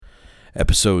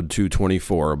Episode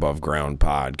 224 Above Ground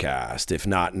Podcast. If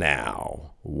not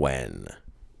now, when?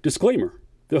 Disclaimer.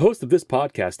 The hosts of this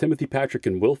podcast, Timothy Patrick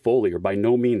and Will Foley, are by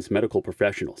no means medical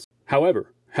professionals.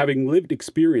 However, having lived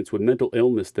experience with mental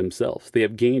illness themselves, they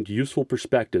have gained useful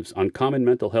perspectives on common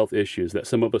mental health issues that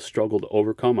some of us struggle to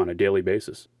overcome on a daily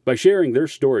basis. By sharing their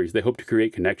stories, they hope to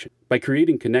create connection. By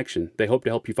creating connection, they hope to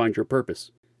help you find your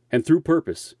purpose. And through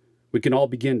purpose, we can all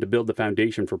begin to build the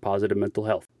foundation for positive mental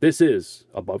health. This is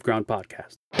Above Ground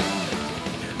Podcast.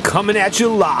 Coming at you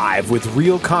live with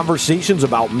real conversations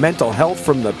about mental health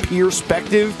from the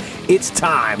perspective. It's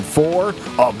time for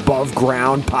Above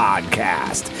Ground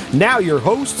Podcast. Now your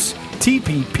hosts,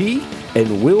 TPP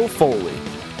and Will Foley.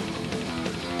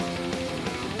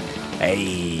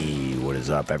 Hey, what is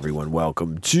up, everyone?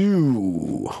 Welcome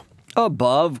to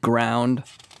Above Ground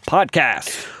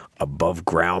Podcast. Above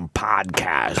Ground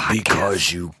Podcast.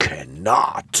 Because you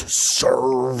cannot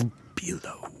serve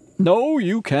below. No,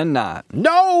 you cannot.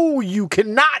 No, you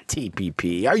cannot,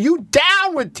 TPP. Are you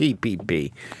down with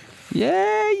TPP?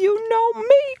 Yeah, you know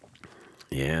me.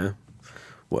 Yeah?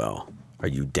 Well, are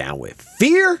you down with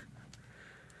fear?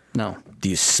 No.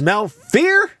 Do you smell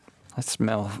fear? I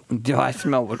smell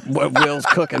what Will's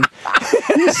cooking.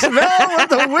 You smell what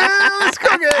the Will's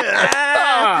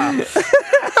cooking.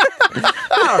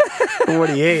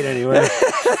 48 anyway.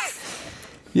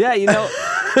 Yeah,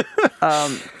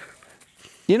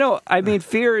 I mean,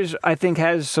 fear is, I think,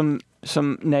 has some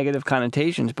negative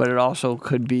connotations, but it also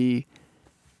could be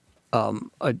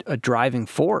a driving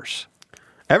force.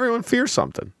 Everyone fears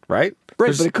something, right?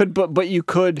 Right, but you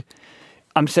could.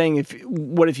 I'm saying,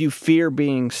 what if you fear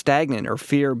being stagnant or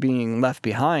fear being left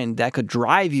behind? That could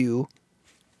drive you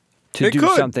to do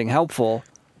something helpful,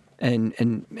 and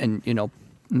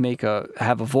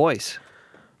have a voice.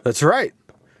 That's right.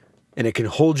 And it can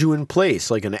hold you in place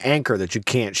like an anchor that you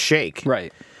can't shake.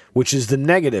 Right. Which is the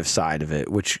negative side of it,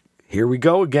 which, here we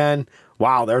go again.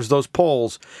 Wow, there's those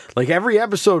polls. Like every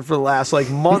episode for the last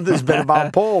month has been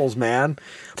about polls, man.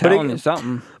 Telling you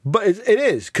something. But it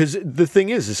is, because the thing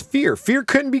is fear. Fear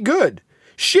couldn't be good.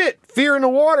 Shit, fear in the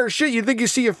water. Shit, you think you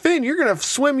see a fin, you're going to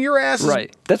swim your ass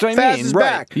right. That's what fast I mean. as Right.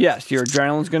 back. Yes, your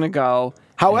adrenaline's going to go.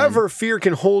 However, fear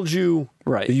can hold you.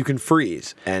 Right. You can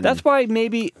freeze. And that's why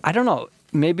maybe, I don't know,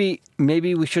 maybe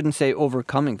we shouldn't say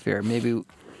overcoming fear. Maybe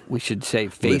we should say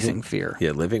facing fear.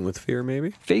 Yeah, living with fear,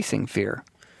 maybe? Facing fear.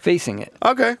 Facing it.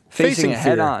 Okay. Facing it fear.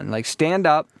 head on. Like, stand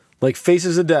up. Like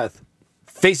faces of death.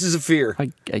 Faces of fear.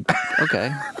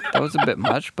 Okay. That was a bit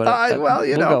much, but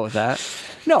we'll go with that.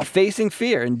 No, facing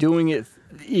fear and doing it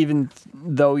even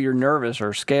though you're nervous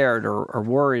or scared or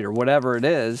worried or whatever it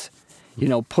is,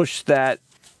 push that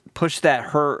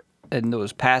hurt and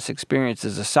those past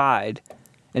experiences aside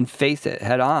and face it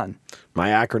head on. My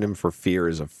acronym for fear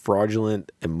is a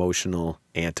fraudulent, emotional,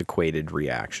 antiquated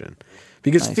reaction.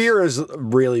 Because fear is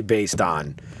really based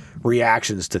on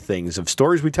reactions to things of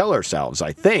stories we tell ourselves,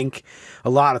 I think, a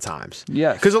lot of times.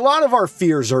 Yes. Because a lot of our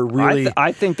fears are really...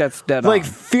 I think that's dead like on.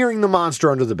 fearing the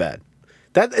monster under the bed.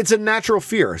 It's a natural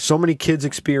fear. So many kids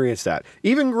experience that.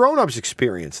 Even grown-ups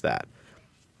experience that.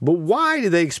 But why do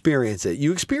they experience it?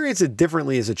 You experience it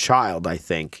differently as a child, I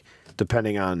think,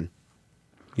 depending on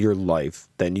your life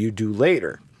than you do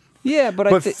later. Yeah,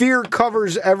 but fear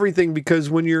covers everything, because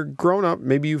when you're grown up,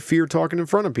 maybe you fear talking in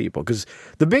front of people, because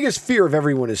the biggest fear of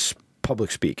everyone is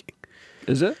public speaking.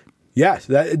 Is it? Yes,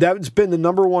 that's been the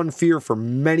number one fear for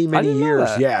many, many years.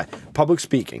 Yeah, public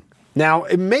speaking. Now,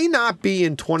 it may not be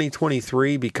in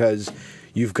 2023 because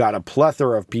you've got a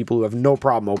plethora of people who have no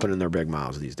problem opening their big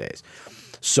mouths these days.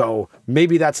 So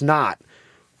maybe that's not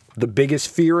the biggest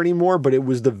fear anymore, but it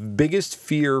was the biggest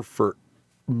fear for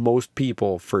most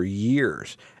people for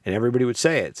years, and everybody would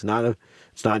say it's not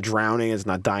drowning, it's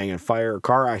not dying in a fire or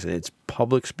car accident, it's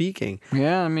public speaking.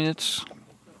 Yeah, I mean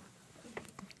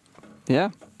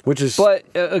Which is, but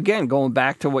again, going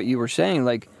back to what you were saying,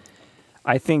 like,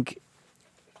 I think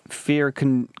fear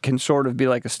can sort of be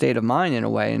like a state of mind in a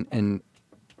way, and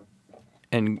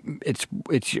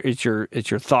it's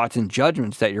your thoughts and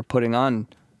judgments that you're putting on.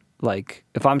 Like,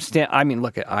 if I'm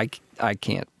I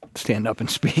can't stand up and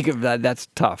speak of that. That's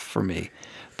tough for me.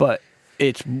 But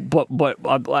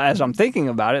as I'm thinking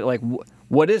about it, like,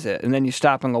 what is it? And then you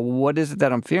stop and go, what is it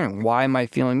that I'm feeling? Why am I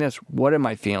feeling this? What am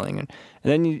I feeling? And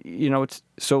then it's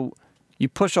so you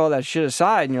push all that shit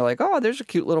aside and you're like, oh, there's a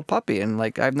cute little puppy, and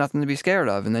like, I have nothing to be scared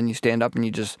of. And then you stand up and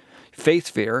you just face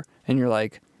fear, and you're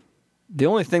like, the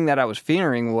only thing that I was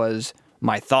fearing was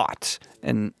my thoughts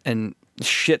and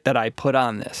shit that I put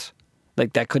on this.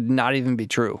 Like, that could not even be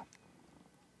true.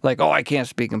 Like, oh, I can't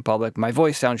speak in public. My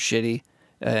voice sounds shitty,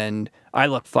 and I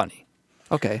look funny.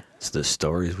 Okay. It's the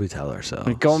stories we tell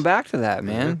ourselves. Going back to that,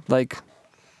 man. Like,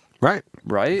 Right.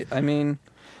 right? I mean,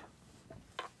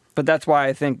 but that's why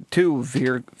I think, too,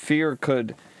 fear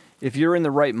could, if you're in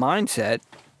the right mindset,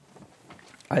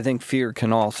 I think fear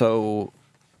can also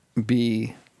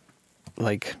be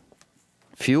like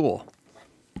fuel.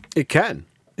 It can.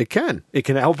 It can. It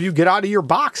can help you get out of your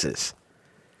boxes.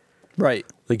 Right.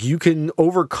 Like, you can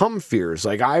overcome fears.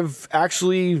 Like, I've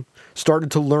actually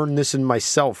started to learn this in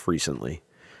myself recently,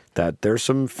 that there's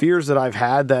some fears that I've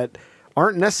had that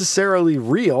aren't necessarily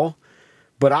real,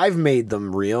 but I've made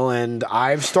them real, and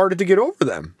I've started to get over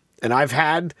them. And I've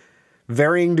had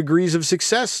varying degrees of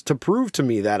success to prove to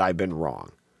me that I've been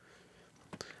wrong.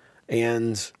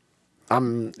 And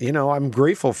I'm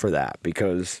grateful for that,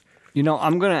 because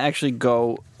I'm going to actually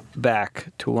go back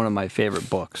to one of my favorite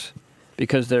books,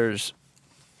 because there's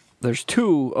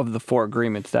 2 of the 4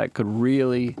 agreements that could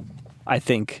really, I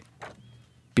think,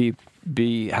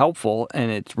 be helpful, and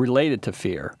it's related to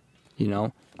fear.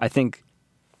 I think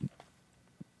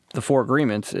the 4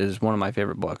 Agreements is one of my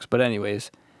favorite books. But anyways,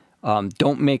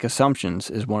 don't make assumptions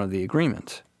is one of the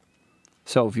agreements.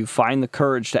 So if you find the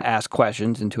courage to ask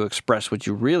questions and to express what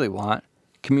you really want,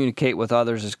 communicate with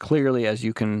others as clearly as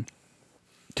you can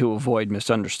to avoid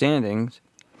misunderstandings,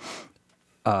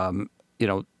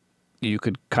 you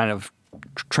could kind of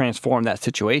transform that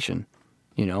situation,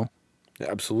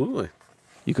 Absolutely.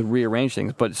 You could rearrange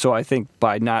things. But so I think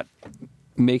by not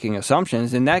making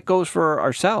assumptions, and that goes for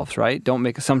ourselves, right? Don't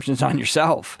make assumptions on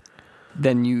yourself.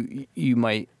 Then you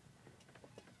might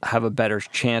have a better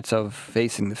chance of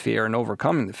facing the fear and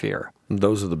overcoming the fear.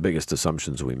 Those are the biggest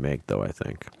assumptions we make, though, I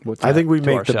think. What's I that? think we To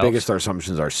make ourselves? the biggest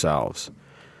assumptions ourselves.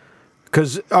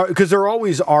 Because they're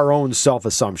always our own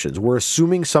self-assumptions. We're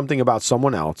assuming something about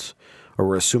someone else, or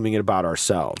we're assuming it about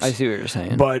ourselves. I see what you're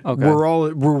saying. But okay.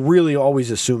 we're really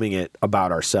always assuming it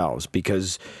about ourselves,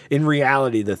 because in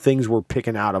reality, the things we're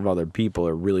picking out of other people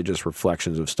are really just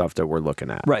reflections of stuff that we're looking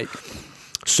at. Right.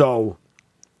 So,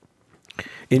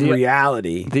 in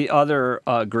reality, the other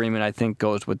agreement I think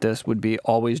goes with this would be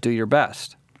always do your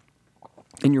best.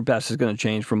 And your best is going to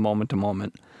change from moment to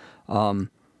moment,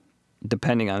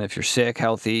 depending on if you're sick,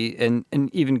 healthy, and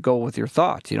even go with your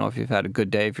thoughts. If you've had a good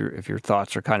day, if your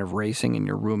thoughts are kind of racing and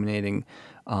you're ruminating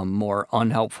more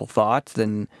unhelpful thoughts,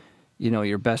 then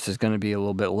your best is going to be a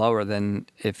little bit lower than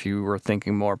if you were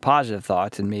thinking more positive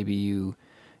thoughts, and maybe you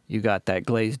got that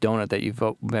glazed donut that you've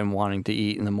been wanting to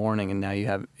eat in the morning, and now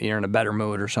you're in a better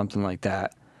mood or something like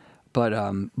that. But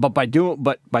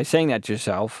by saying that to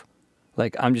yourself,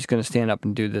 like, I'm just going to stand up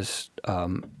and do this,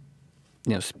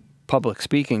 public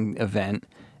speaking event,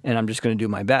 and I'm just going to do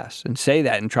my best and say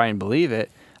that and try and believe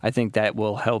it. I think that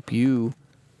will help you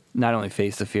not only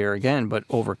face the fear again, but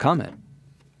overcome it.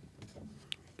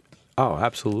 Oh,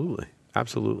 absolutely.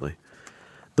 Absolutely.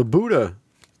 The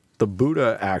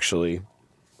Buddha actually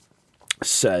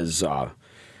says,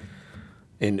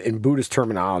 in Buddhist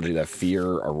terminology, that fear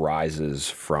arises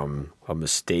from a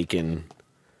mistaken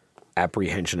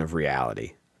apprehension of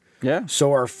reality. Yeah.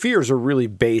 So our fears are really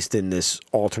based in this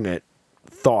alternate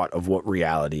thought of what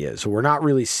reality is. So we're not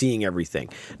really seeing everything.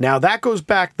 Now, that goes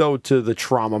back, though, to the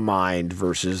trauma mind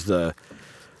versus the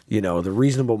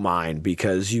reasonable mind,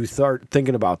 because you start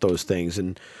thinking about those things.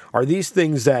 And are these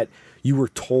things that you were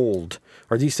told?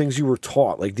 Are these things you were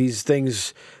taught? Like, these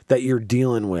things that you're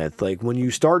dealing with? Like, when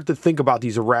you start to think about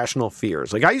these irrational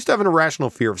fears. Like, I used to have an irrational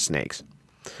fear of snakes.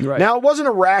 Right. Now, it wasn't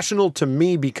irrational to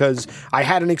me because I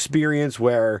had an experience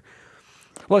where...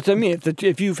 Well, to me,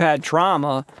 if you've had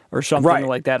trauma or something Right.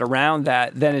 like that around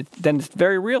that, then it's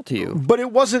very real to you. But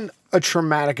it wasn't a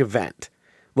traumatic event.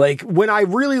 Like, when I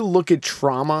really look at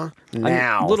trauma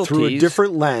now through a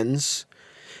different lens,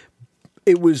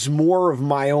 it was more of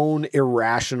my own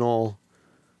irrational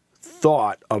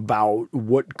thought about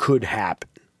what could happen.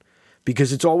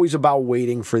 Because it's always about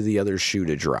waiting for the other shoe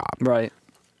to drop. Right.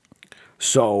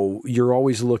 So you're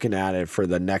always looking at it for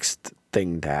the next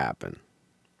thing to happen.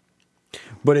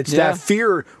 But it's that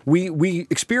fear. We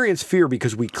experience fear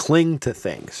because we cling to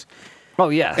things. Oh,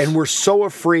 yes. And we're so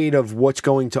afraid of what's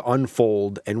going to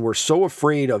unfold, and we're so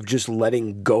afraid of just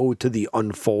letting go to the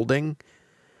unfolding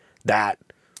that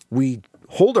we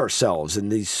hold ourselves in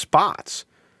these spots.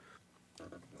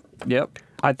 Yep.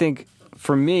 I think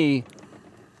for me,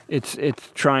 it's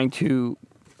trying to,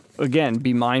 again,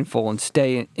 be mindful and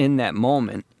stay in that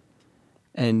moment.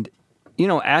 And,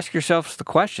 ask yourself the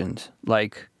questions,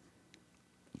 like,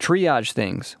 triage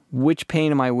things. Which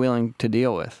pain am I willing to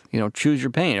deal with? Choose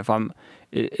your pain. If I'm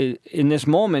in this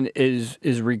moment,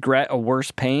 is regret a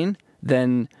worse pain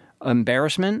than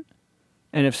embarrassment?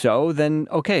 And if so, then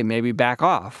okay, maybe back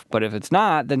off. But if it's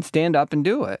not, then stand up and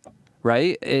do it.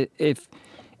 right? If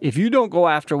you don't go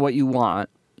after what you want,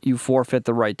 you forfeit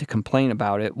the right to complain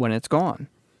about it when it's gone.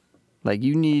 Like,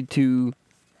 you need to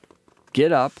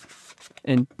get up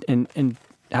and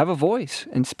have a voice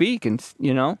and speak, and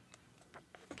you know.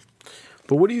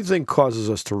 But what do you think causes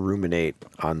us to ruminate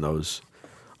on those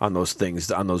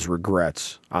things, on those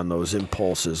regrets, on those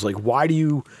impulses? Like, what do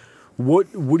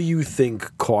you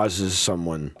think causes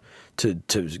someone to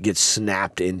get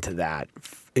snapped into that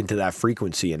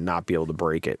frequency and not be able to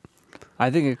break it? I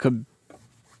think it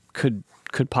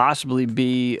could possibly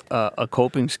be a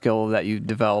coping skill that you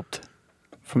developed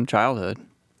from childhood.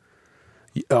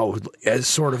 Oh, as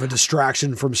sort of a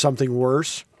distraction from something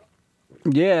worse?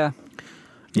 Yeah.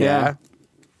 Yeah.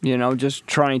 You know, just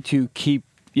trying to keep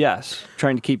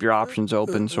your options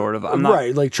open, sort of. I'm not,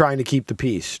 right, like trying to keep the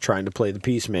peace, trying to play the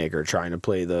peacemaker, trying to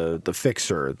play the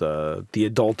fixer, the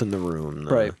adult in the room.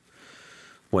 Right.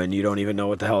 When you don't even know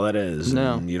what the hell that is,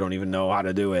 No. and you don't even know how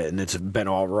to do it, and it's been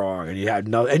all wrong, and you had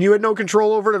no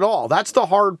control over it at all. That's the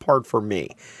hard part for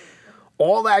me.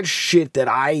 All that shit that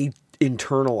I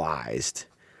internalized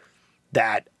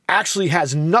that actually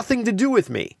has nothing to do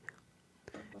with me.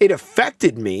 It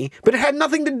affected me, but it had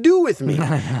nothing to do with me,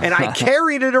 and I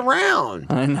carried it around.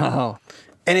 I know.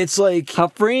 And it's like, how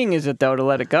freeing is it though to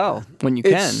let it go when you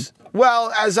can?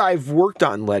 Well, as I've worked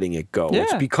on letting it go, Yeah.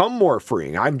 It's become more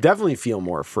freeing. I definitely feel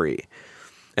more free.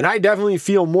 And I definitely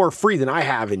feel more free than I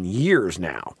have in years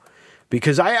now.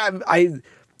 Because I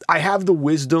have the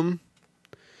wisdom.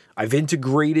 I've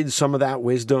integrated some of that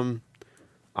wisdom.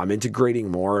 I'm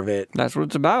integrating more of it. That's what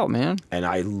it's about, man. And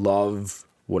I love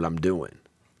what I'm doing.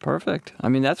 Perfect. I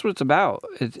mean, that's what it's about.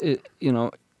 You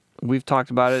know, we've talked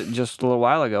about it just a little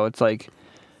while ago. It's like,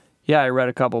 yeah, I read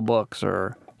a couple books,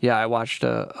 or yeah, I watched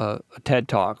a TED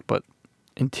Talk, but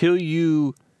until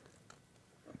you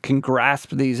can grasp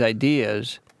these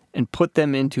ideas and put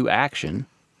them into action,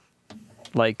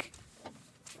 like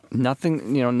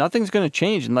nothing's going to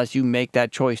change unless you make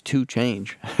that choice to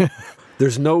change.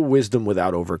 There's no wisdom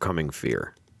without overcoming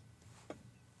fear.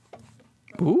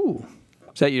 Ooh,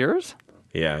 is that yours?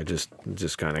 Yeah, it just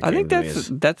kind of. I think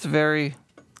that's a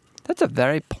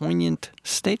very poignant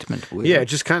statement. Will. Yeah, it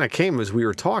just kind of came as we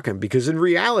were talking, because in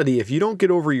reality, if you don't get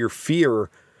over your fear,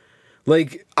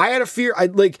 like I had a fear,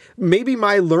 maybe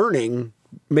my learning,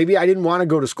 maybe I didn't want to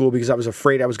go to school because I was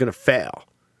afraid I was going to fail.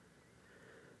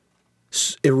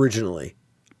 Originally,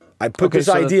 I put this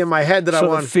idea in my head that I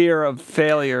want. The fear of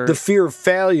failure. The fear of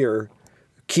failure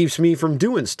keeps me from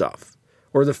doing stuff,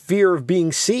 or the fear of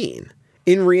being seen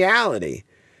in reality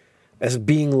as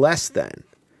being less than.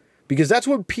 Because that's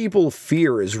what people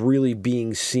fear, is really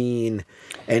being seen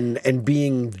and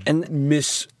being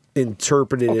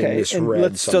misinterpreted and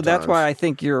misread. So that's why I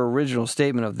think your original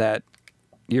statement of that,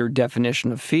 your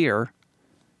definition of fear,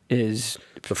 is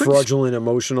the fraudulent,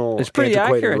 emotional, it's pretty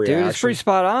accurate, reaction. dude. It's pretty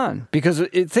spot on. Because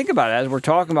think about it, as we're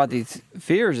talking about these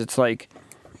fears, it's like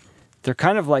they're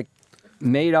kind of like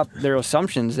made up. They're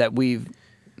assumptions that we've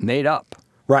made up.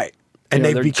 Right. And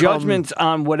they've they're become judgments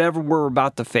on whatever we're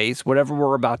about to face, whatever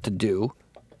we're about to do.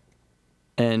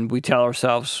 And we tell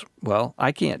ourselves, well,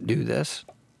 I can't do this.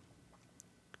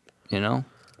 You know?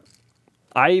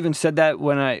 I even said that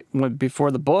when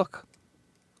before the book.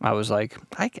 I was like,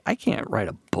 I can't write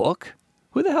a book.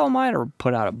 Who the hell am I to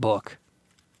put out a book?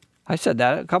 I said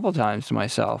that a couple times to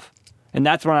myself. And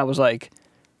that's when I was like,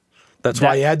 that's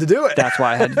why you had to do it. That's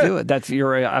why I had to do it.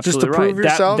 You're absolutely right. Just to prove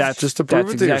yourself? Just to prove it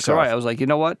to exactly yourself. Right. I was like, you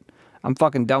know what? I'm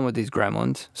fucking done with these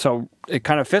gremlins. So it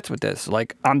kind of fits with this.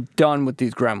 Like, I'm done with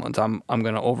these gremlins. I'm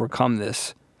going to overcome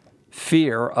this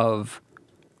fear of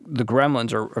the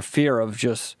gremlins, or fear of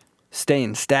just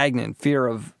staying stagnant, fear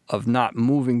of not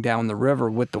moving down the river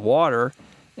with the water,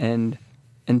 and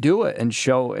do it and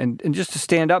show and just to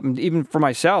stand up, and even for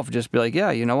myself, just be like,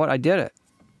 yeah, you know what? I did it.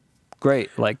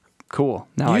 Great. Like, cool.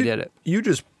 Now I did it. You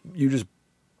just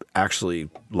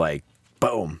actually, like,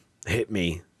 boom, hit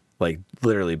me. Like,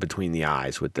 literally between the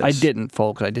eyes with this. I didn't,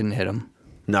 folks. I didn't hit him.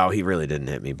 No, he really didn't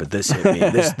hit me, but this hit me.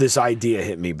 this idea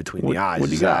hit me between the eyes. What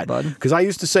do you got, bud? Because I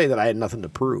used to say that I had nothing to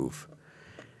prove.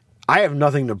 I have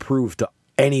nothing to prove to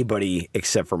anybody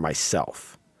except for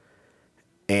myself.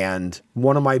 And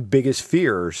one of my biggest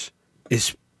fears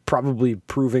is probably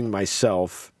proving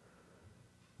myself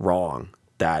wrong,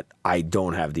 that I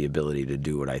don't have the ability to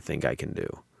do what I think I can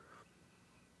do.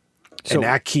 And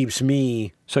that keeps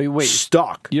me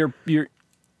stuck. You're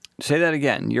say that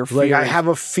again. Your fear. Like, I have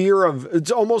a fear of,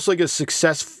 it's almost like a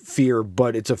success fear,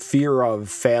 but it's a fear of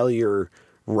failure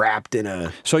wrapped in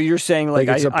a. So you're saying like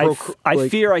I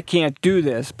fear I can't do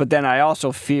this, but then I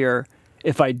also fear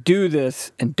if I do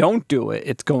this and don't do it,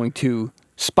 it's going to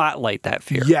spotlight that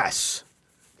fear. Yes.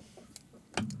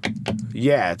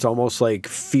 Yeah, it's almost like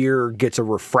fear gets a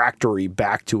refractory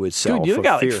back to itself. Dude, you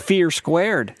got like fear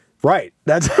squared. Right.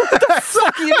 That's what the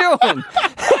fuck are you doing?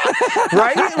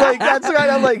 Right? Like that's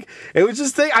kind of like it was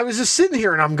just I was just sitting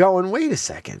here and I'm going, wait a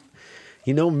second.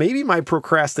 You know, maybe my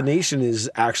procrastination is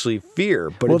actually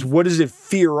fear, but it's what is it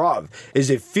fear of?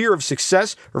 Is it fear of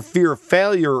success or fear of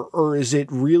failure, or is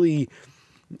it really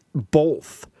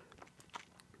both?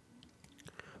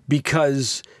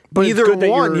 Because either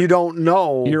one, you don't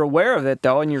know. You're aware of it,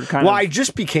 though, and you're kind of... Well, I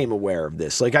just became aware of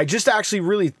this. Like, I just actually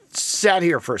really sat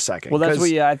here for a second. Well, that's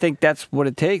what I think that's what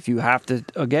it takes. You have to,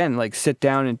 again, like, sit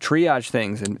down and triage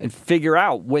things and figure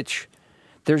out which...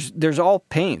 There's all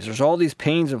pains. There's all these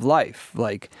pains of life.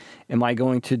 Like, am I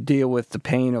going to deal with the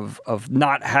pain of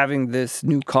not having this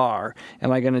new car?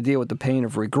 Am I going to deal with the pain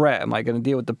of regret? Am I going to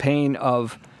deal with the pain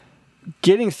of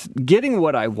getting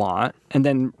what I want and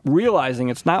then realizing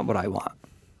it's not what I want?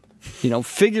 You know,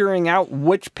 figuring out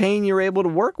which pain you're able to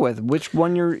work with, which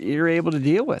one you're able to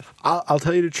deal with. I'll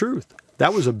tell you the truth.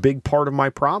 That was a big part of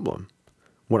my problem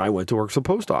when I went to work for the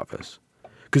post office.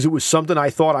 Because it was something I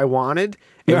thought I wanted.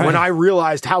 And when I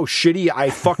realized how shitty I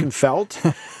fucking felt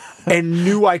and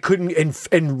knew I couldn't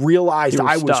and realized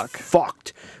I was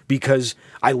fucked because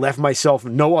I left myself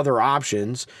no other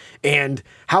options. And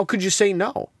how could you say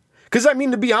no? Because, I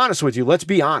mean, to be honest with you, let's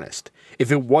be honest.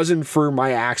 If it wasn't for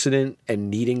my accident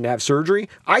and needing to have surgery,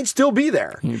 I'd still be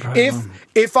there.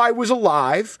 If I was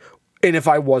alive and if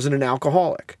I wasn't an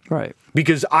alcoholic. Right.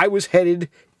 Because I was headed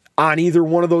on either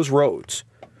one of those roads.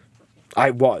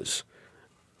 I was.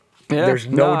 Yeah, there's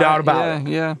no doubt about it.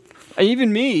 Yeah.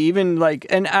 Even me,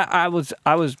 and I was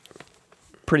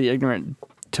pretty ignorant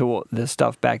to this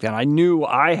stuff back then. I knew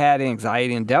I had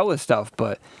anxiety and dealt with stuff,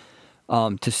 but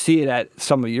to see it at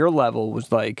some of your level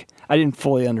was like, I didn't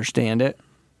fully understand it.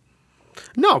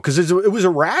 No, because it was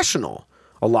irrational.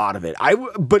 A lot of it. I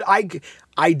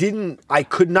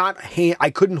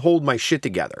couldn't hold my shit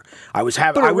together. I was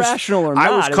having. But irrational or not,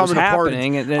 I was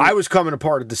coming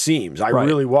apart at the seams. I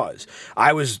really was.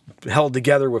 I was held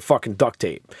together with fucking duct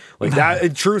tape. Like that.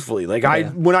 And truthfully, like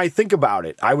when I think about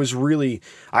it, I was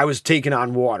taking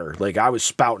on water. Like I was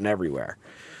spouting everywhere.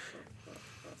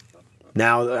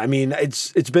 Now, I mean,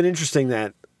 it's been interesting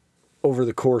that over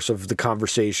the course of the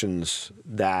conversations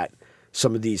that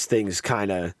some of these things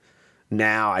kind of.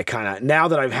 Now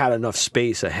that I've had enough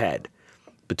space ahead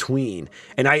between,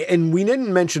 and we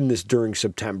didn't mention this during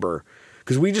September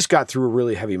because we just got through a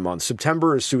really heavy month.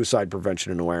 September is Suicide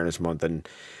Prevention and Awareness Month, and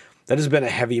that has been a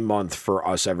heavy month for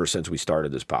us ever since we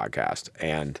started this podcast.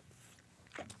 And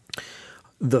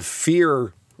the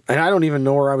fear, and I don't even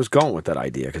know where I was going with that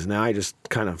idea because now I just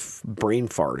kind of brain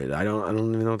farted. I don't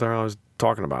even know what the hell I was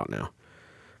talking about now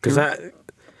because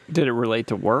Did it relate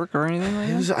to work or anything like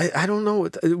that? I don't know.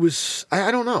 It was.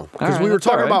 I don't know because we were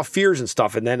talking about fears and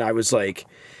stuff, and then I was like,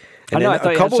 and I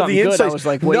thought a couple of the insights. I was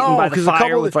like waiting by the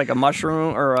fire with like a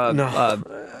mushroom or a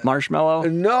marshmallow.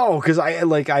 No, because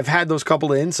I've had those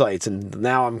couple of insights, and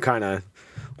now I'm kind of.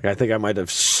 I think I might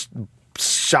have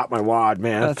shot my wad,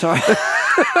 man. That's all right.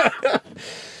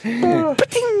 Pew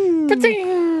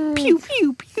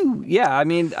pew pew. Yeah, I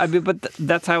mean, but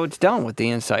that's how it's done with the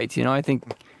insights. You know, I think.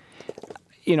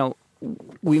 You know,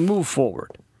 we move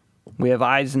forward. We have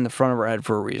eyes in the front of our head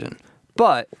for a reason.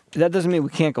 But that doesn't mean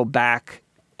we can't go back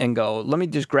and go, let me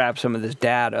just grab some of this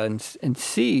data and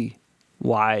see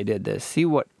why I did this, see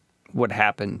what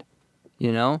happened,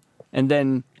 you know? And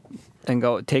then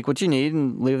go take what you need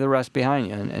and leave the rest behind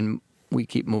you. And we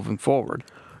keep moving forward.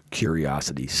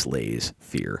 Curiosity slays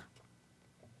fear.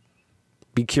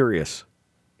 Be curious.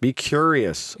 Be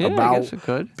curious about. I guess it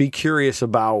could. Be curious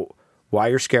about why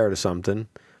you're scared of something,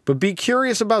 but be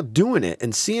curious about doing it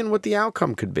and seeing what the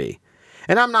outcome could be.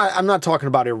 And I'm not talking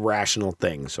about irrational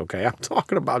things, okay? I'm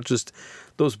talking about just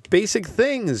those basic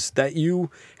things that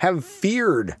you have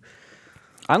feared.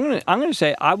 I'm gonna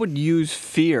say I would use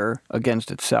fear against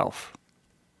itself.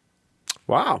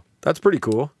 Wow, that's pretty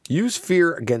cool. Use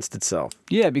fear against itself.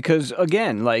 Yeah, because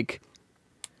again, like,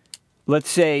 let's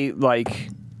say like.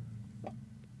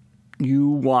 You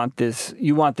want this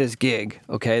gig,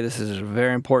 okay? This is a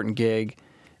very important gig,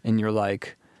 and you're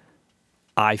like,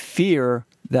 I fear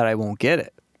that I won't get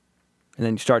it. And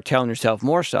then you start telling yourself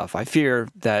more stuff. I fear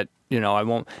that, I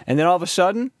won't. And then all of a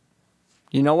sudden,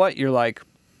 you know what? You're like,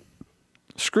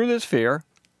 screw this fear.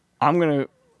 I'm going to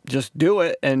just do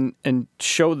it and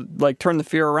show, like, turn the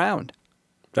fear around.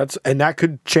 And that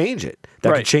could change it.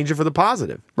 That could change it for the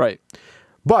positive. Right.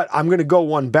 But I'm going to go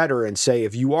one better and say,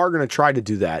 if you are going to try to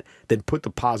do that, then put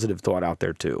the positive thought out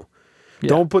there too. Yeah.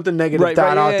 Don't put the negative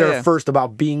thought out there first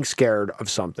about being scared of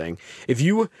something.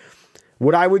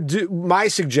 What I would do, my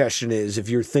suggestion is, if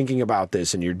you're thinking about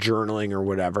this and you're journaling or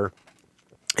whatever,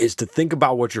 is to think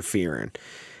about what you're fearing.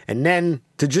 And then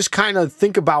to just kind of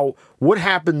think about what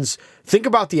happens. Think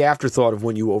about the afterthought of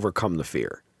when you overcome the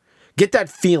fear. Get that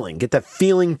feeling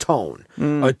tone.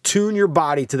 Attune your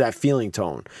body to that feeling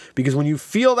tone. Because when you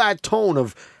feel that tone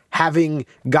of having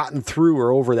gotten through or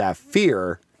over that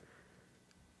fear,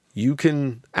 you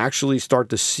can actually start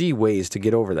to see ways to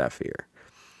get over that fear.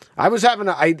 I was having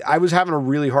a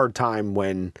really hard time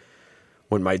when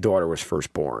my daughter was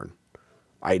first born.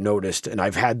 I noticed, and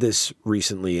I've had this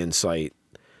recently insight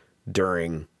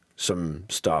during some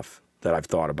stuff that I've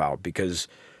thought about, because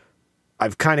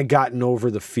I've kind of gotten over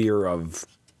the fear of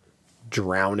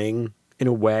drowning in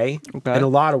a way, in a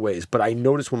lot of ways. But I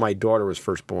noticed when my daughter was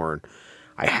first born,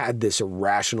 I had this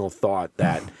irrational thought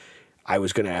that I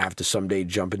was going to have to someday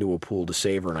jump into a pool to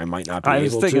save her, and I might not be able to. I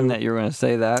was thinking that you were going to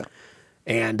say that.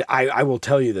 And I will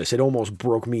tell you this, it almost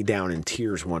broke me down in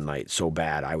tears one night so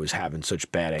bad. I was having such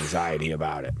bad anxiety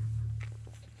about it.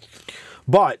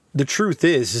 But the truth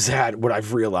is that what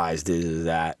I've realized is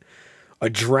that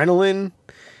adrenaline,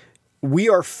 we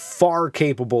are far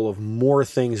capable of more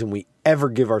things than we ever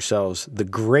give ourselves the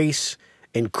grace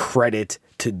and credit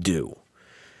to do.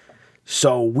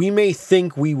 So we may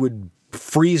think we would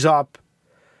freeze up.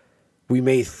 We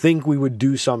may think we would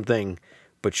do something,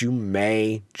 but you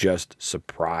may just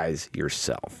surprise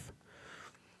yourself.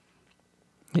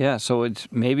 Yeah, so it's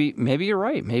maybe you're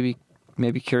right. Maybe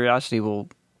curiosity will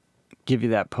give you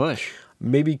that push.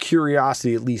 Maybe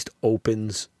curiosity at least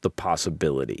opens the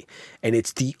possibility. And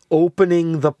it's the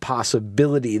opening the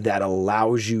possibility that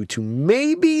allows you to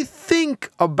maybe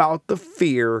think about the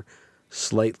fear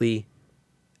slightly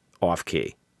off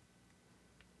key.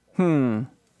 Yeah,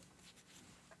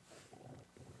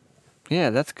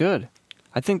 that's good.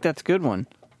 I think that's a good one.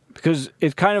 Because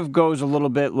it kind of goes a little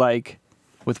bit like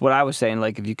with what I was saying,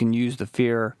 like if you can use the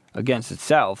fear against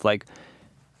itself, like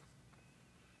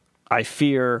I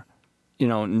fear,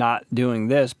 not doing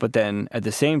this, but then at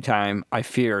the same time, I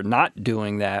fear not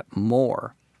doing that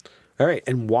more. All right,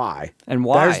 and why? And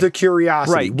why? There's the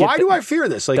curiosity. Right, why do I fear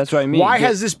this? Like, that's what I mean. Why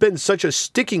has this been such a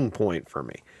sticking point for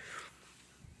me?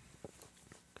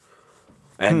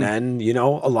 And then,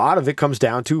 a lot of it comes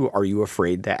down to, are you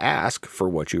afraid to ask for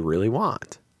what you really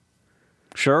want?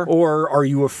 Sure. Or are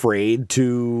you afraid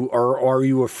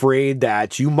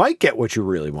that you might get what you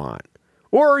really want?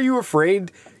 Or are you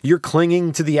afraid you're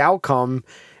clinging to the outcome,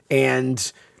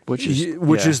 and which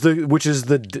is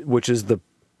the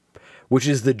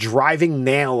driving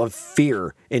nail of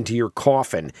fear into your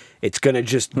coffin. It's going to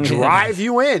just drive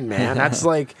you in, man. That's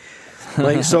like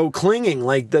so clinging,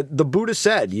 like the Buddha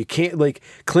said, you can't,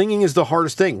 clinging is the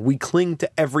hardest thing. We cling to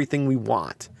everything we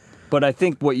want. But I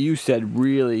think what you said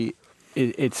really,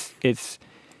 it's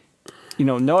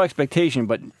no expectation,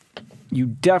 but you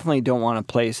definitely don't want to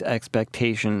place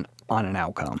expectation on an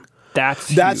outcome. That's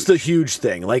the huge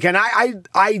thing. And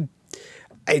I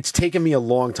it's taken me a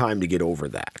long time to get over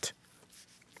that.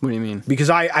 What do you mean? Because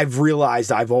I've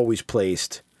realized I've always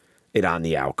placed it on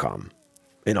the outcome.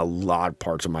 In a lot of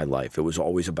parts of my life, it was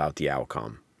always about the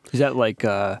outcome. Is that like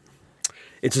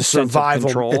it's a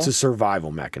survival? It's a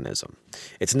survival mechanism.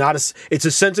 It's not it's a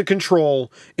sense of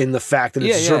control in the fact that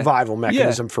it's a survival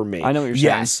mechanism for me. I know what you're saying.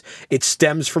 Yes, it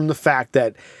stems from the fact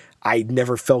that I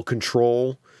never felt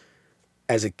control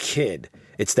as a kid.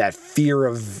 It's that fear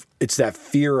of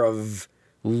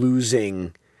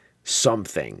losing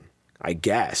something, I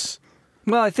guess.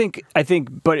 Well, I think,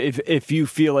 but if you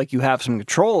feel like you have some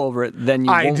control over it, then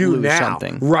you won't lose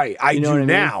something. Right, I do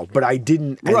now, but I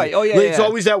didn't. Right, it's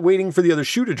always that waiting for the other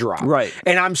shoe to drop. Right.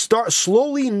 And I'm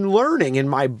slowly learning in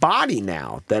my body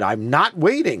now that I'm not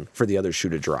waiting for the other shoe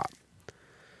to drop.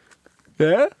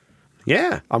 Yeah?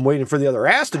 Yeah, I'm waiting for the other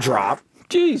ass to drop.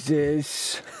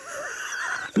 Jesus.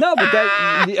 No, but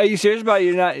are you serious about it?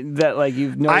 You're not, that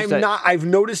you've noticed I've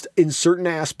noticed in certain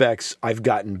aspects I've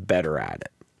gotten better at it.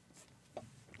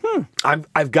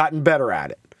 I've gotten better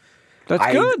at it.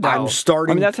 That's good, though. I'm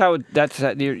starting.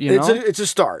 It's a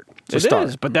start. It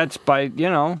is, but that's by,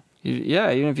 even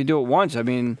if you do it once,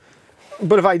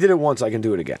 But if I did it once, I can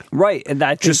do it again. Right, and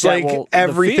I think just like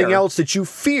everything else that you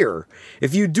fear.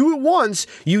 If you do it once,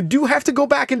 you do have to go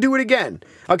back and do it again.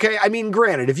 Okay?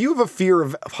 Granted, if you have a fear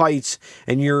of heights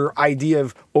and your idea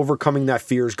of overcoming that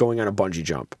fear is going on a bungee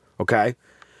jump, okay?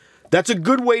 That's a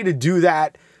good way to do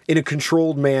that in a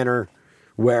controlled manner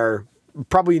where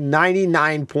probably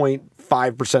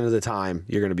 99.5% of the time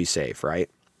you're going to be safe, right?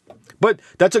 But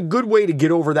that's a good way to get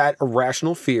over that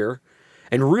irrational fear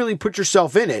and really put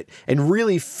yourself in it and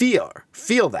really feel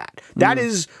that. That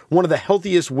is one of the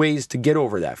healthiest ways to get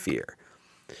over that fear.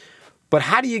 But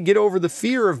how do you get over the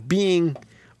fear of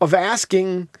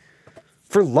asking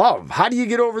for love? How do you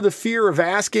get over the fear of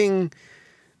asking,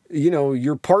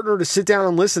 your partner to sit down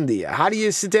and listen to you? How do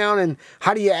you sit down and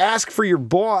how do you ask for your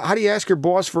boss? How do you ask your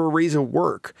boss for a raise at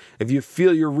work if you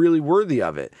feel you're really worthy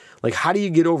of it? Like, how do you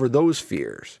get over those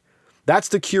fears? That's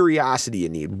the curiosity you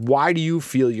need. Why do you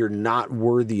feel you're not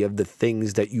worthy of the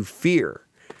things that you fear?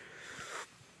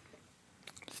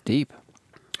 It's deep.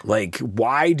 Like,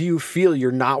 why do you feel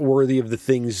you're not worthy of the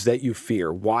things that you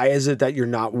fear? Why is it that you're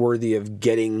not worthy of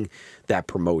getting that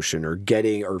promotion or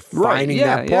finding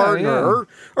that partner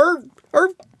or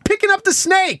picking up the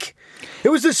snake? It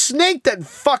was the snake that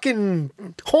fucking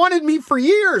haunted me for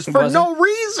years for no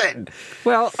reason.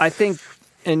 Well, I think,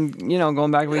 and going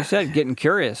back to what you said, getting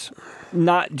curious,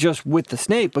 not just with the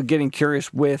snake, but getting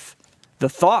curious with the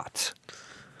thoughts.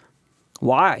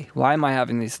 Why? Why am I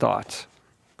having these thoughts?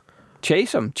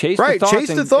 Chase them. Chase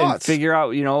the thoughts. And figure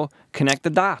out, connect the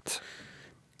dots.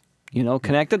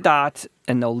 Connect the dots,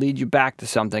 and they'll lead you back to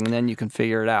something, and then you can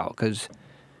figure it out. Because,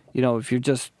 if you're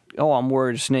just, I'm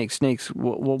worried of snakes,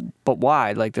 well, but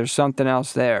why? Like, there's something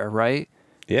else there, right?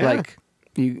 Yeah. Like,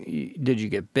 did you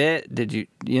get bit? Did you,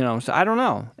 so I don't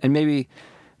know. And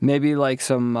maybe like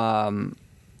some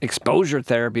exposure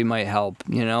therapy might help,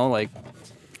 like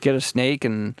get a snake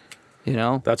and,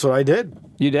 That's what I did.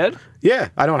 You did? Yeah,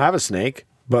 I don't have a snake,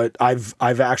 but I've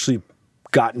actually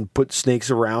put snakes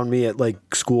around me at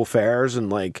like school fairs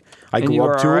and like I go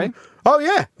up to them. Oh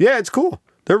yeah, it's cool.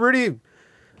 They're really.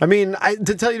 I mean,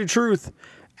 to tell you the truth,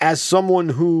 as someone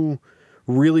who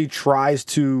really tries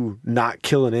to not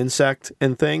kill an insect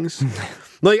and things,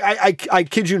 like I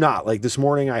kid you not, like this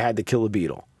morning I had to kill a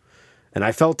beetle, and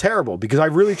I felt terrible because I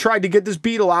really tried to get this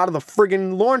beetle out of the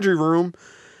friggin' laundry room.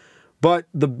 But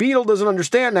the beetle doesn't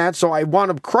understand that, so I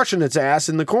wound up crushing its ass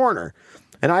in the corner.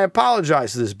 And I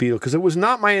apologize to this beetle because it was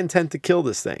not my intent to kill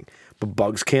this thing. But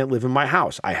bugs can't live in my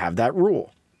house. I have that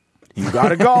rule. You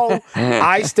gotta go.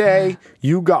 I stay.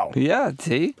 You go. Yeah,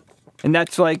 see? And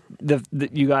that's like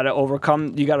you gotta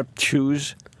overcome, you gotta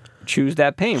choose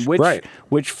that pain.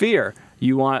 Which fear?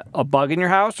 You want a bug in your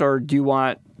house or do you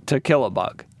want to kill a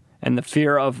bug? And the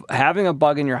fear of having a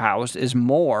bug in your house is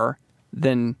more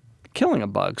than killing a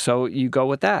bug, so you go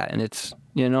with that, and it's,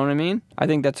 you know what I mean? I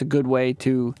think that's a good way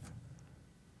to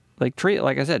like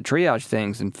triage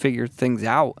things and figure things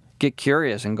out, get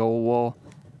curious and go, well,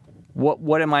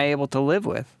 what am I able to live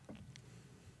with?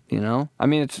 I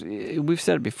mean, we've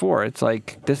said it before, it's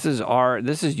like this is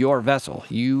your vessel,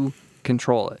 you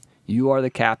control it, you are the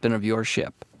captain of your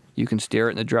ship, you can steer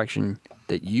it in the direction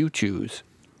that you choose.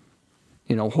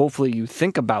 Hopefully you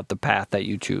think about the path that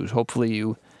you choose, hopefully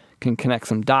you can connect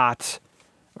some dots,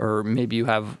 or maybe you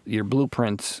have your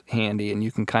blueprints handy and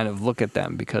you can kind of look at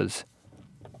them because,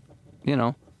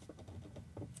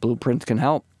 blueprints can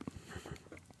help.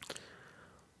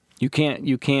 You can't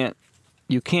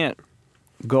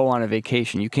go on a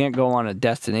vacation. You can't go on a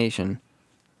destination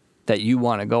that you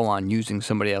want to go on using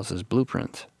somebody else's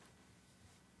blueprints.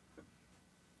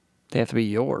 They have to be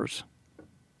yours.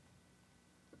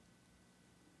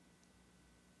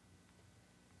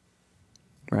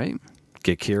 Right?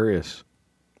 Get curious.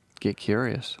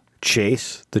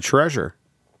 Chase the treasure.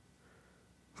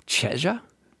 Treasure?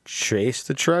 Chase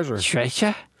the treasure.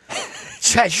 Treasure?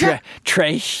 Treasure.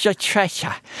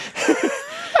 Treasure.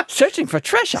 Searching for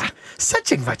treasure.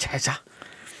 Searching for treasure.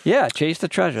 Yeah, chase the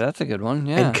treasure. That's a good one.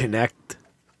 Yeah. And connect.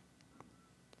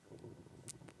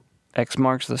 X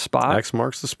marks the spot. X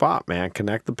marks the spot, man.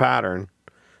 Connect the pattern,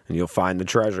 and you'll find the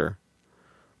treasure.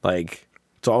 Like,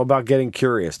 it's all about getting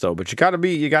curious, though. But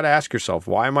you gotta ask yourself,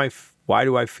 why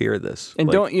do I fear this? And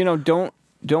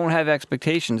don't have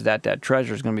expectations that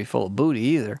treasure is going to be full of booty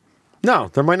either. No,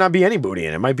 there might not be any booty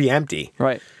in it. It might be empty.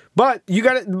 Right. But you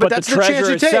got to. But that's the chance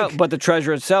you take. But the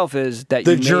treasure itself is that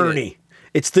the journey.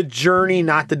 It's the journey,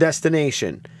 not the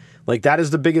destination. Like, that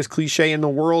is the biggest cliche in the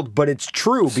world, but it's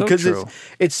true because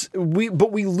we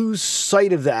lose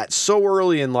sight of that so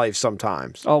early in life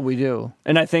sometimes. Oh, we do.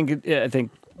 And I think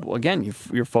again,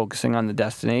 you're focusing on the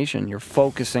destination. You're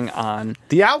focusing on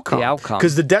the outcome.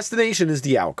 Because the destination is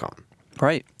the outcome.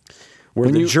 Right. Where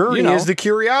the journey is the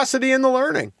curiosity and the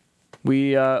learning.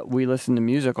 We listen to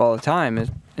music all the time,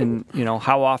 and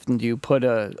how often do you put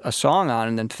a song on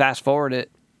and then fast forward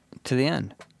it to the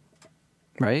end?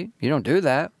 Right? You don't do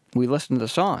that. We listen to the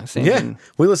song.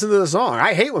 We listen to the song.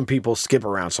 I hate when people skip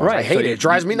around songs. Right. I hate it. It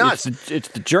drives me nuts. It's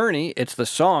the journey. It's the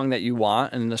song that you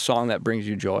want and the song that brings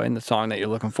you joy and the song that you're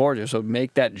looking forward to. So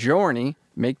make the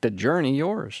journey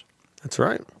yours. That's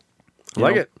right. I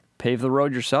like it. Pave the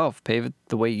road yourself. Pave it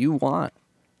the way you want.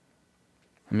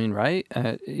 I mean, right?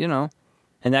 And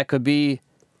that could be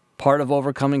part of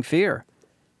overcoming fear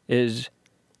is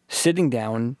sitting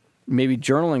down, maybe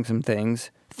journaling some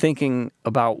things, thinking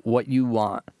about what you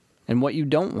want and what you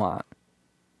don't want.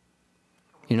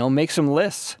 You know, make some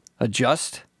lists,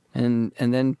 adjust, and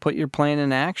then put your plan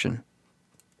in action.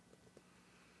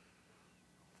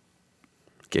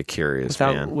 Get curious,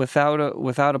 man.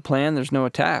 Without a plan, there's no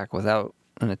attack. Without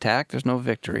an attack, there's no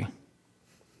victory.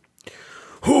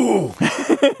 Ooh.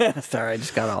 Sorry, I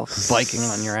just got all biking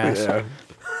on your ass. Yeah.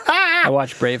 I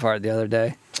watched Braveheart the other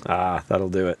day. Ah, that'll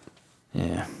do it.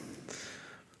 Yeah.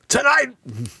 Tonight,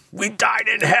 we died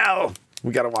in hell.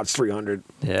 We got to watch 300.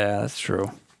 Yeah, that's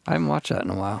true. I haven't watched that in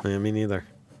a while. Yeah, me neither.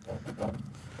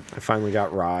 I finally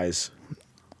got Rise.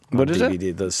 What is DVD,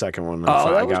 it? the second one. Oh,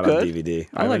 I that was got good. on DVD.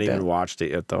 I I haven't like even that. watched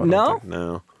it yet, though. No?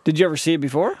 No. Did you ever see it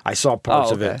before? I saw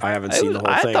parts Oh, of it. okay. I haven't It seen was- the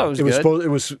whole I thing. thought it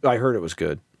was good. I heard it was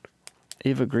good.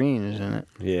 Eva Green is in it.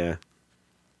 Yeah.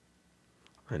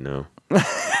 I know.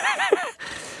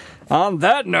 On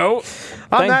that note,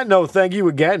 On that note, thank you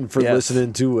again for Yes.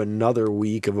 listening to another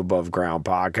week of Above Ground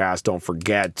Podcast. Don't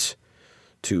forget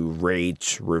to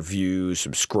rate, review,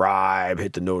 subscribe,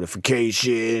 hit the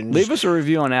notifications. leave us a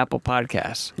review on Apple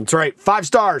Podcasts. That's right. 5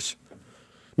 stars.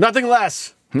 Nothing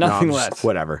less. Nothing I'm just- less.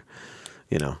 Whatever.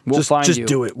 You know. We'll find just you.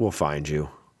 do it. We'll find you.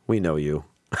 We know you.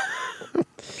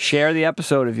 Share the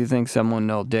episode if you think someone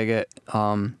will dig it.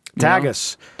 Tag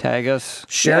us. Tag us.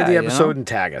 Share Yeah, the you know? episode and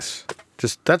tag us.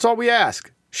 Just that's all we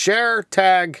ask. Share,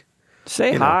 tag.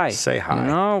 Say you know, hi. say hi. You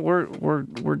know,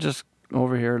 we're just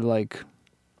over here like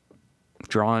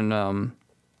drawing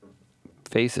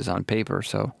faces on paper,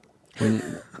 so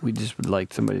we just would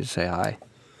like somebody to say hi.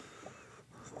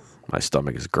 My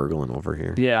stomach is gurgling over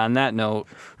here. Yeah. On that note,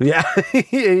 Yeah,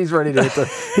 he's ready to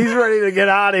he's ready to get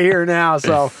out of here now.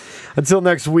 So until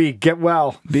next week, get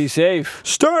well. be safe.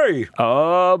 Stay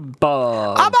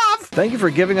Above. Thank you for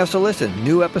giving us a listen.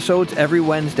 New episodes every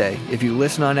Wednesday. If you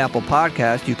listen on Apple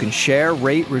Podcasts, you can share,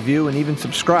 rate, review, and even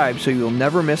subscribe so you'll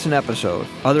never miss an episode.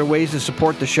 Other ways to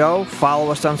support the show,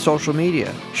 follow us on social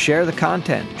media, share the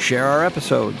content, share our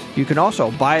episodes. You can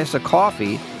also buy us a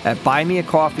coffee at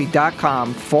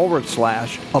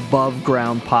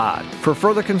buymeacoffee.com/abovegroundpod. For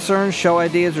further concerns, show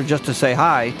ideas, or just to say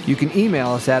hi, you can email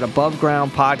us at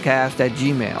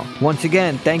abovegroundpodcast@gmail. Once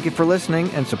again, thank you for listening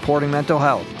and supporting mental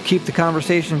health. Keep the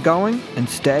conversation going and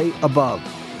stay above.